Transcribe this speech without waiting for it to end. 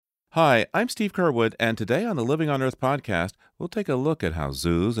Hi, I'm Steve Kerwood, and today on the Living on Earth podcast, we'll take a look at how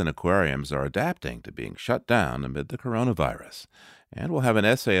zoos and aquariums are adapting to being shut down amid the coronavirus. And we'll have an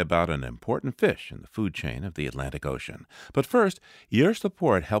essay about an important fish in the food chain of the Atlantic Ocean. But first, your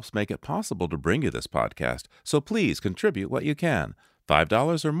support helps make it possible to bring you this podcast, so please contribute what you can.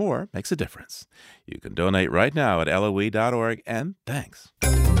 $5 or more makes a difference. You can donate right now at LOE.org, and thanks.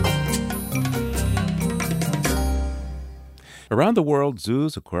 Around the world,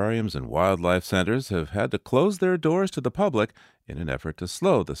 zoos, aquariums, and wildlife centers have had to close their doors to the public in an effort to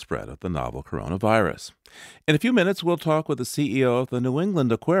slow the spread of the novel coronavirus. In a few minutes, we'll talk with the CEO of the New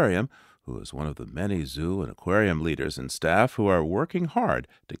England Aquarium, who is one of the many zoo and aquarium leaders and staff who are working hard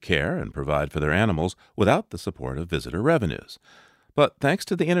to care and provide for their animals without the support of visitor revenues. But thanks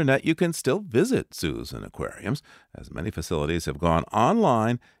to the internet, you can still visit zoos and aquariums, as many facilities have gone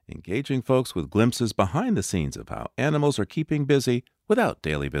online, engaging folks with glimpses behind the scenes of how animals are keeping busy without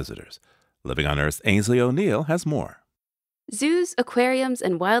daily visitors. Living on Earth's Ainsley O'Neill has more. Zoos, aquariums,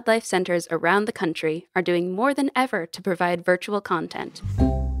 and wildlife centers around the country are doing more than ever to provide virtual content,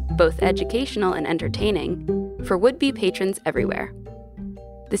 both educational and entertaining, for would-be patrons everywhere.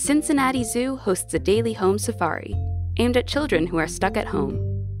 The Cincinnati Zoo hosts a daily home safari, aimed at children who are stuck at home.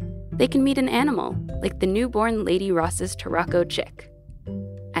 They can meet an animal, like the newborn Lady Ross's Turako chick.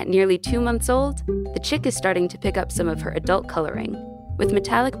 At nearly 2 months old, the chick is starting to pick up some of her adult coloring, with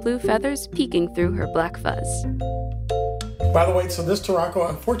metallic blue feathers peeking through her black fuzz. By the way, so this Turako,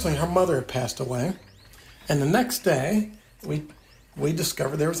 unfortunately, her mother had passed away. And the next day, we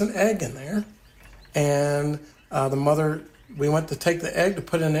discovered there was an egg in there. And the mother, we went to take the egg to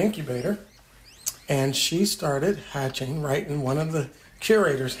put in an incubator. And she started hatching right in one of the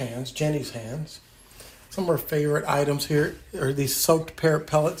curator's hands, Jenny's hands. Some of her favorite items here are these soaked parrot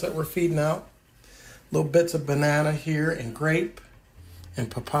pellets that we're feeding out. Little bits of banana here and grape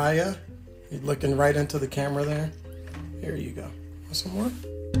and papaya. You're looking right into the camera there. Here you go. Want some more?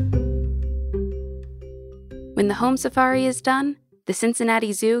 When the home safari is done, the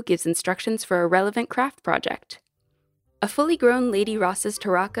Cincinnati Zoo gives instructions for a relevant craft project. A fully grown Lady Ross's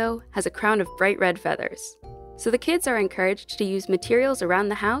Turako has a crown of bright red feathers, so the kids are encouraged to use materials around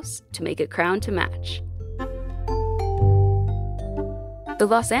the house to make a crown to match. The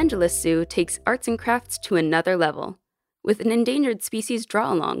Los Angeles Zoo takes arts and crafts to another level, with an endangered species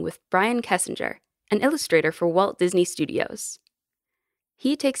draw-along with Brian Kessinger, an illustrator for Walt Disney Studios.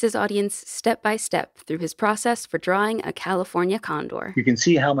 He takes his audience step by step through his process for drawing a California condor. You can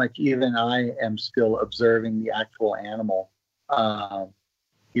see how much even I am still observing the actual animal,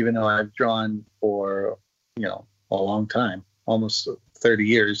 even though I've drawn for, a long time, almost 30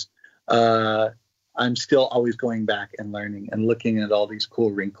 years. I'm still always going back and learning and looking at all these cool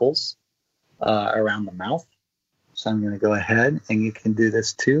wrinkles around the mouth. So I'm going to go ahead, and you can do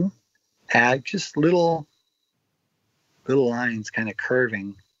this too. Add just little lines kind of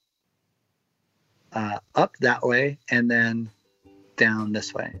curving up that way and then down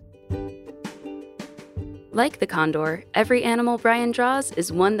this way. Like the condor, every animal Brian draws is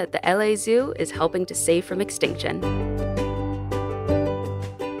one that the LA Zoo is helping to save from extinction.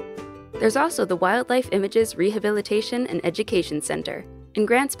 There's also the Wildlife Images Rehabilitation and Education Center in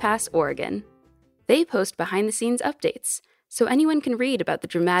Grants Pass, Oregon. They post behind-the-scenes updates, so anyone can read about the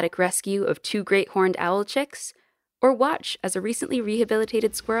dramatic rescue of 2 great horned owl chicks, or watch as a recently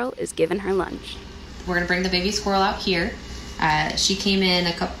rehabilitated squirrel is given her lunch. We're going to bring the baby squirrel out here. She came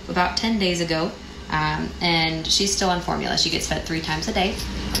in about 10 days ago, and she's still on formula. She gets fed 3 times a day.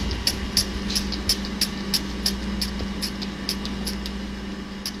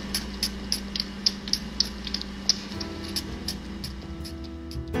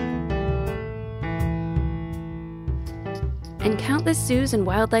 And countless zoos and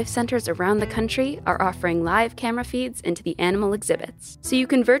wildlife centers around the country are offering live camera feeds into the animal exhibits. So you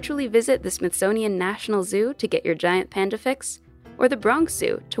can virtually visit the Smithsonian National Zoo to get your giant panda fix, or the Bronx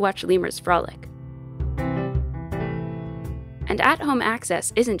Zoo to watch lemurs frolic. And at-home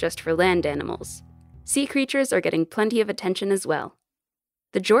access isn't just for land animals. Sea creatures are getting plenty of attention as well.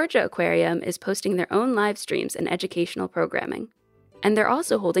 The Georgia Aquarium is posting their own live streams and educational programming. And they're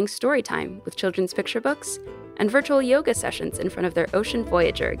also holding story time with children's picture books and virtual yoga sessions in front of their Ocean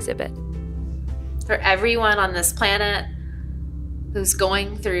Voyager exhibit. For everyone on this planet who's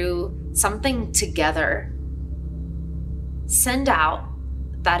going through something together, send out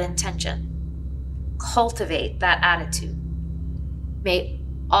that intention. Cultivate that attitude. May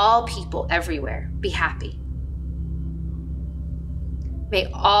all people everywhere be happy. May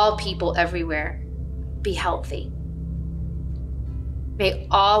all people everywhere be healthy. May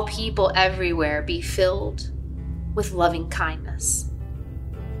all people everywhere be filled with loving kindness.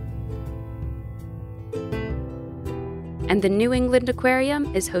 And the New England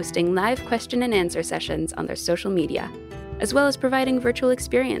Aquarium is hosting live question and answer sessions on their social media, as well as providing virtual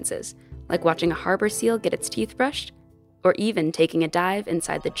experiences, like watching a harbor seal get its teeth brushed, or even taking a dive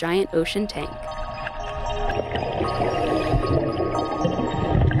inside the giant ocean tank.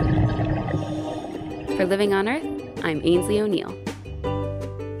 For Living on Earth, I'm Ainsley O'Neill.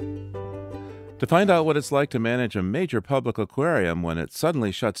 To find out what it's like to manage a major public aquarium when it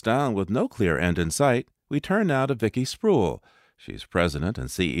suddenly shuts down with no clear end in sight, we turn now to Vicki Spruill. She's president and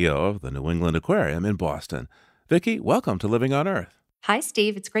CEO of the New England Aquarium in Boston. Vicki, welcome to Living on Earth. Hi,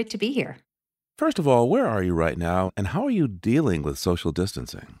 Steve. It's great to be here. First of all, where are you right now, and how are you dealing with social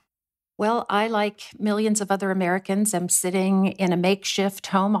distancing? Well, I, like millions of other Americans, am sitting in a makeshift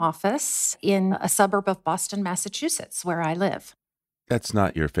home office in a suburb of Boston, Massachusetts, where I live. That's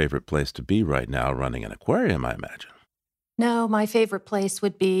not your favorite place to be right now, running an aquarium, I imagine. No, my favorite place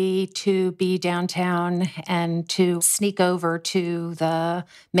would be to be downtown and to sneak over to the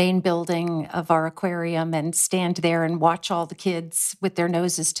main building of our aquarium and stand there and watch all the kids with their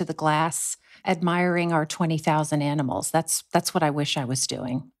noses to the glass, admiring our 20,000 animals. That's what I wish I was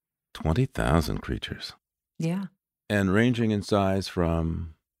doing. 20,000 creatures. Yeah. And ranging in size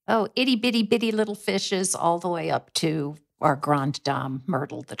from? Oh, itty bitty bitty little fishes all the way up to our Grande Dame,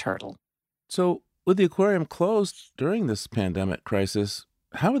 Myrtle the turtle. So, with the aquarium closed during this pandemic crisis,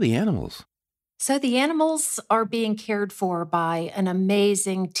 how are the animals? So the animals are being cared for by an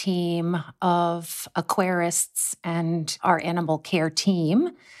amazing team of aquarists and our animal care team.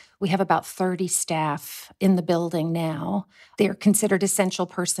 We have about 30 staff in the building now. They're considered essential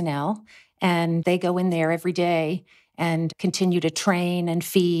personnel, and they go in there every day and continue to train and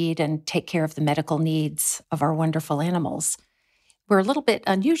feed and take care of the medical needs of our wonderful animals. We're a little bit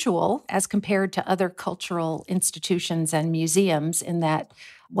unusual as compared to other cultural institutions and museums in that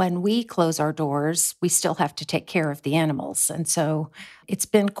when we close our doors, we still have to take care of the animals. And so it's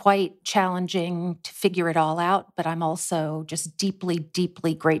been quite challenging to figure it all out, but I'm also just deeply,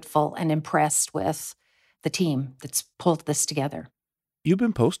 deeply grateful and impressed with the team that's pulled this together. You've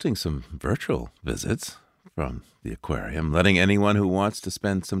been posting some virtual visits from the aquarium, letting anyone who wants to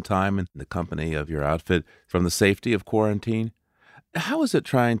spend some time in the company of your outfit from the safety of quarantine. How is it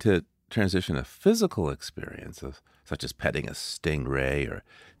trying to transition a physical experience, such as petting a stingray or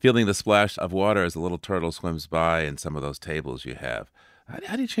feeling the splash of water as a little turtle swims by in some of those tables you have?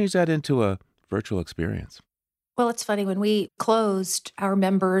 How do you change that into a virtual experience? Well, it's funny. When we closed, our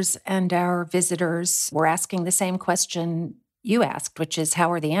members and our visitors were asking the same question you asked, which is, how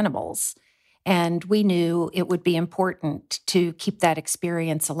are the animals? And we knew it would be important to keep that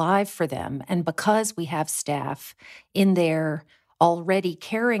experience alive for them. And because we have staff in there already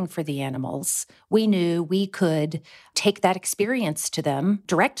caring for the animals, we knew we could take that experience to them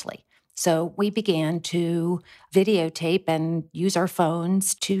directly. So we began to videotape and use our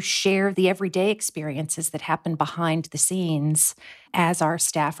phones to share the everyday experiences that happen behind the scenes as our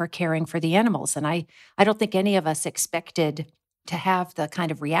staff are caring for the animals. And I don't think any of us expected to have the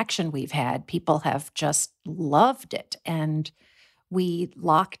kind of reaction we've had. People have just loved it. And we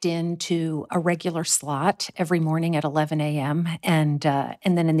locked into a regular slot every morning at 11 a.m. And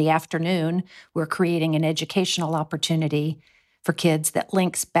then in the afternoon, we're creating an educational opportunity for kids that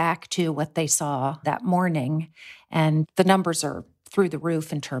links back to what they saw that morning. And the numbers are through the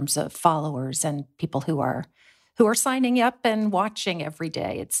roof in terms of followers and people who are signing up and watching every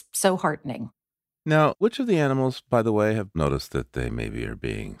day. It's so heartening. Now, which of the animals, by the way, have noticed that they maybe are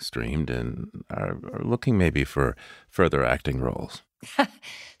being streamed and are looking maybe for further acting roles?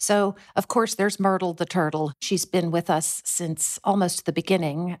 So, of course, there's Myrtle the turtle. She's been with us since almost the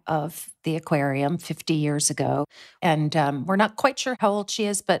beginning of the aquarium 50 years ago. And we're not quite sure how old she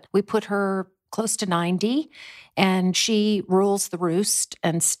is, but we put her close to 90. And she rules the roost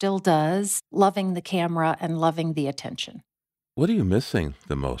and still does, loving the camera and loving the attention. What are you missing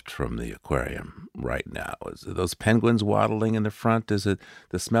the most from the aquarium right now? Is it those penguins waddling in the front? Is it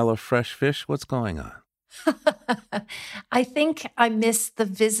the smell of fresh fish? What's going on? I think I miss the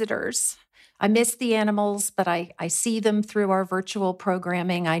visitors. I miss the animals, but I see them through our virtual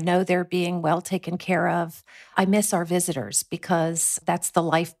programming. I know they're being well taken care of. I miss our visitors because that's the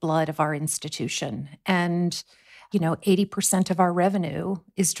lifeblood of our institution. And 80% of our revenue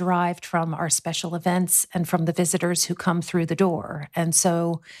is derived from our special events and from the visitors who come through the door. And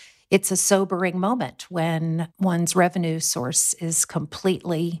so it's a sobering moment when one's revenue source is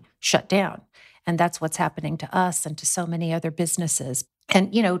completely shut down. And that's what's happening to us and to so many other businesses.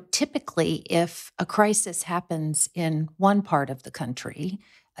 And, typically if a crisis happens in one part of the country,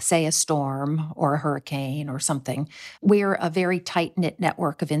 say a storm or a hurricane or something, we're a very tight-knit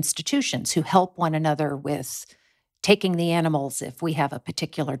network of institutions who help one another with taking the animals if we have a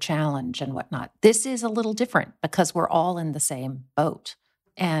particular challenge and whatnot. This is a little different because we're all in the same boat.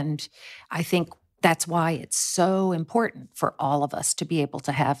 And I think that's why it's so important for all of us to be able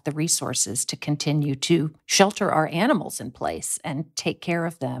to have the resources to continue to shelter our animals in place and take care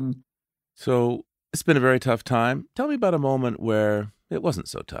of them. So it's been a very tough time. Tell me about a moment where it wasn't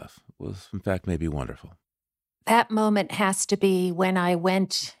so tough. It was, in fact, maybe wonderful. That moment has to be when I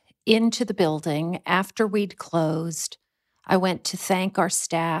went into the building after we'd closed. I went to thank our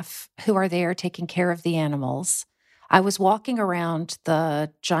staff who are there taking care of the animals. I was walking around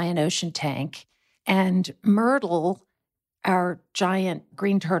the giant ocean tank, and Myrtle, our giant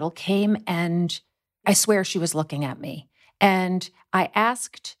green turtle, came, and I swear she was looking at me. And I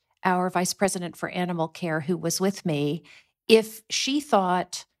asked our vice president for animal care, who was with me, if she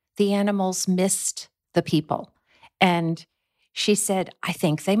thought the animals missed the people. And she said, I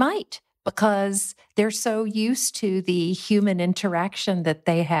think they might, because they're so used to the human interaction that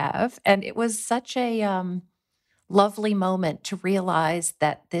they have. And it was such a lovely moment to realize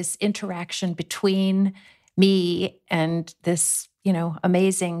that this interaction between me and this,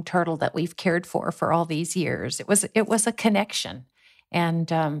 amazing turtle that we've cared for all these years, it was a connection.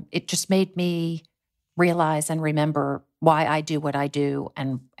 And it just made me realize and remember why I do what I do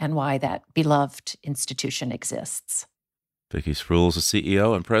and why that beloved institution exists. Vicki Spruill is the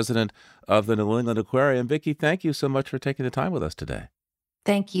CEO and president of the New England Aquarium. Vicki, thank you so much for taking the time with us today.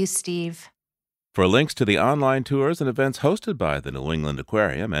 Thank you, Steve. For links to the online tours and events hosted by the New England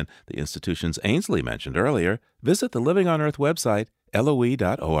Aquarium and the institutions Ainsley mentioned earlier, visit the Living on Earth website,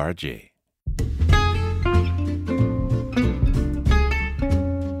 loe.org.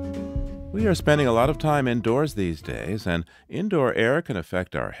 We are spending a lot of time indoors these days, and indoor air can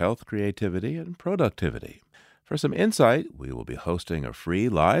affect our health, creativity, and productivity. For some insight, we will be hosting a free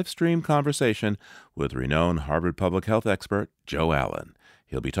live stream conversation with renowned Harvard public health expert Joe Allen.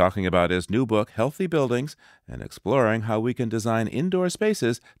 He'll be talking about his new book, Healthy Buildings, and exploring how we can design indoor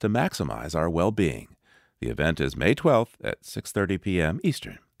spaces to maximize our well-being. The event is May 12th at 6:30 p.m.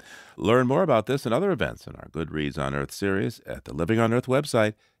 Eastern. Learn more about this and other events in our Good Reads on Earth series at the Living on Earth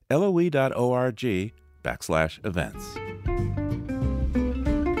website, loe.org/events.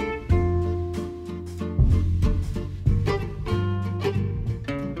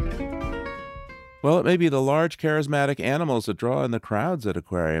 Well, it may be the large, charismatic animals that draw in the crowds at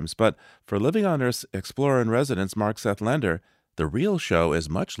aquariums, but for Living on Earth's explorer-in-residence, Mark Seth Lender, the real show is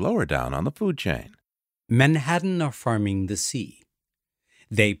much lower down on the food chain. Menhaden are farming the sea.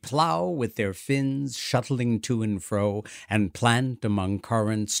 They plow with their fins, shuttling to and fro, and plant among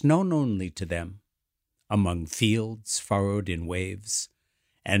currents known only to them, among fields furrowed in waves,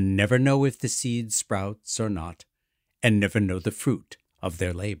 and never know if the seed sprouts or not, and never know the fruit of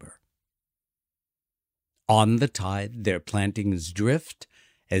their labor. On the tide their plantings drift,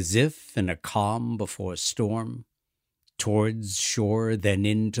 as if in a calm before storm, towards shore, then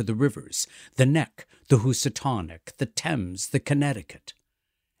into the rivers, the Neck, the Housatonic, the Thames, the Connecticut,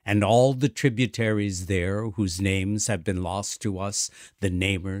 and all the tributaries there whose names have been lost to us, the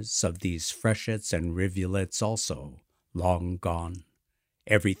namers of these freshets and rivulets also, long gone,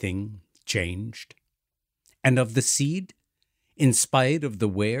 everything changed. And of the seed, in spite of the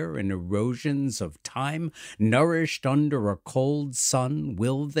wear and erosions of time, nourished under a cold sun,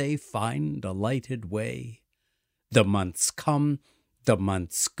 will they find a lighted way? The months come, the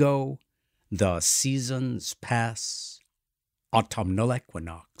months go, the seasons pass, autumnal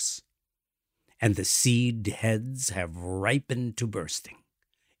equinox, and the seed heads have ripened to bursting.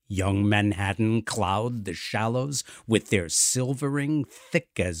 Young Menhaden cloud the shallows with their silvering,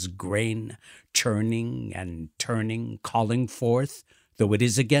 thick as grain, churning and turning, calling forth, though it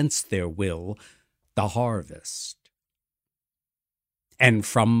is against their will, the harvest. And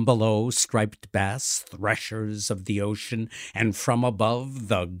from below, striped bass, threshers of the ocean, and from above,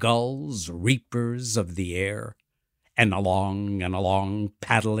 the gulls, reapers of the air, and along,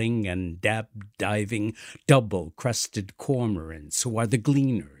 paddling and diving, double-crested cormorants who are the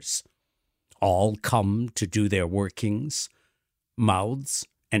gleaners, all come to do their workings, mouths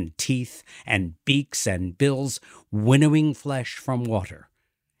and teeth and beaks and bills, winnowing flesh from water,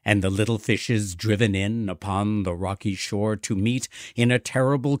 and the little fishes driven in upon the rocky shore to meet in a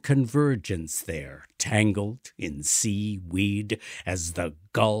terrible convergence there, tangled in sea-weed, as the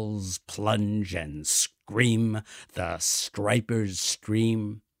gulls plunge and scream, the stripers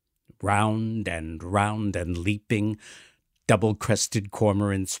stream, round and leaping, double-crested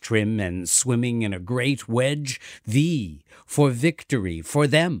cormorants trim and swimming in a great wedge, for victory, for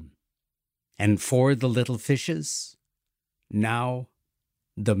them. And for the little fishes, now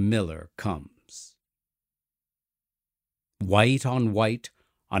the miller comes. White on white,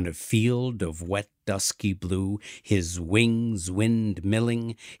 on a field of wet dusky blue, his wings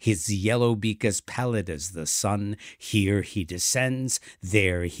wind-milling, his yellow beak as pallid as the sun. Here he descends,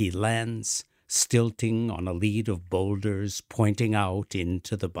 there he lands, stilting on a lead of boulders, pointing out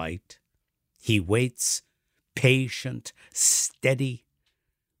into the bight. He waits, patient, steady,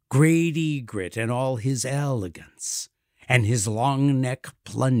 great egret in all his elegance, and his long neck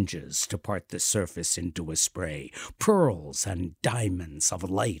plunges to part the surface into a spray, pearls and diamonds of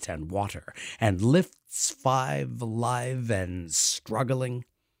light and water, and lifts 5 live and struggling.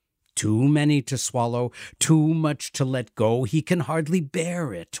 Too many to swallow, too much to let go. He can hardly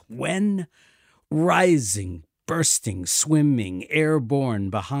bear it when, rising, bursting, swimming, airborne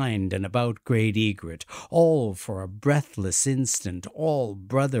behind and about great egret, all for a breathless instant, all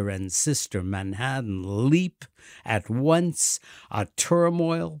brother and sister Manhattan leap at once, a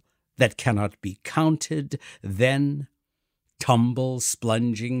turmoil that cannot be counted, then tumble,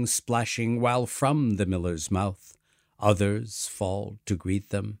 splunging, splashing, while from the miller's mouth others fall to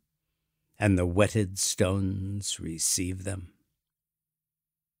greet them, and the wetted stones receive them.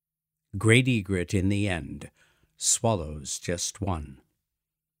 Great egret in the end swallows just one,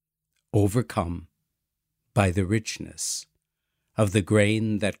 overcome by the richness of the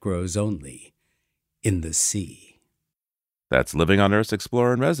grain that grows only in the sea. That's Living on Earth's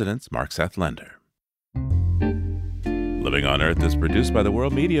Explorer-in-Residence, Mark Seth Lender. Living on Earth is produced by the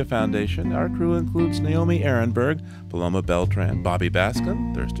World Media Foundation. Our crew includes Naomi Ehrenberg, Paloma Beltran, Bobby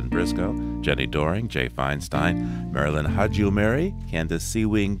Bascom, Thurston Briscoe, Jenny Doring, Jay Feinstein, Marilyn Hadjiumeri, Candace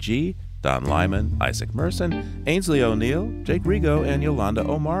Seawing G., Don Lyman, Isaac Merson, Ainsley O'Neill, Jake Rigo, and Yolanda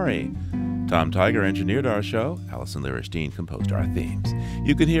Omari. Tom Tiger engineered our show. Allison Lirish-Dean composed our themes.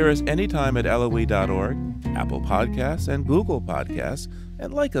 You can hear us anytime at LOE.org, Apple Podcasts, and Google Podcasts.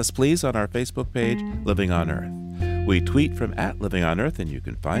 And like us, please, on our Facebook page, Living on Earth. We tweet from @LivingOnEarth, and you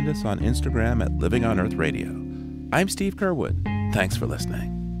can find us on Instagram at Living on Earth Radio. I'm Steve Kerwood. Thanks for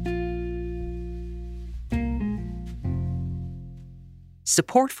listening.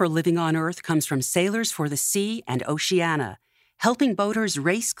 Support for Living on Earth comes from Sailors for the Sea and Oceana, helping boaters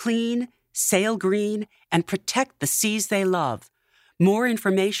race clean, sail green, and protect the seas they love. More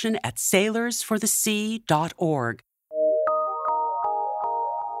information at sailorsforthesea.org.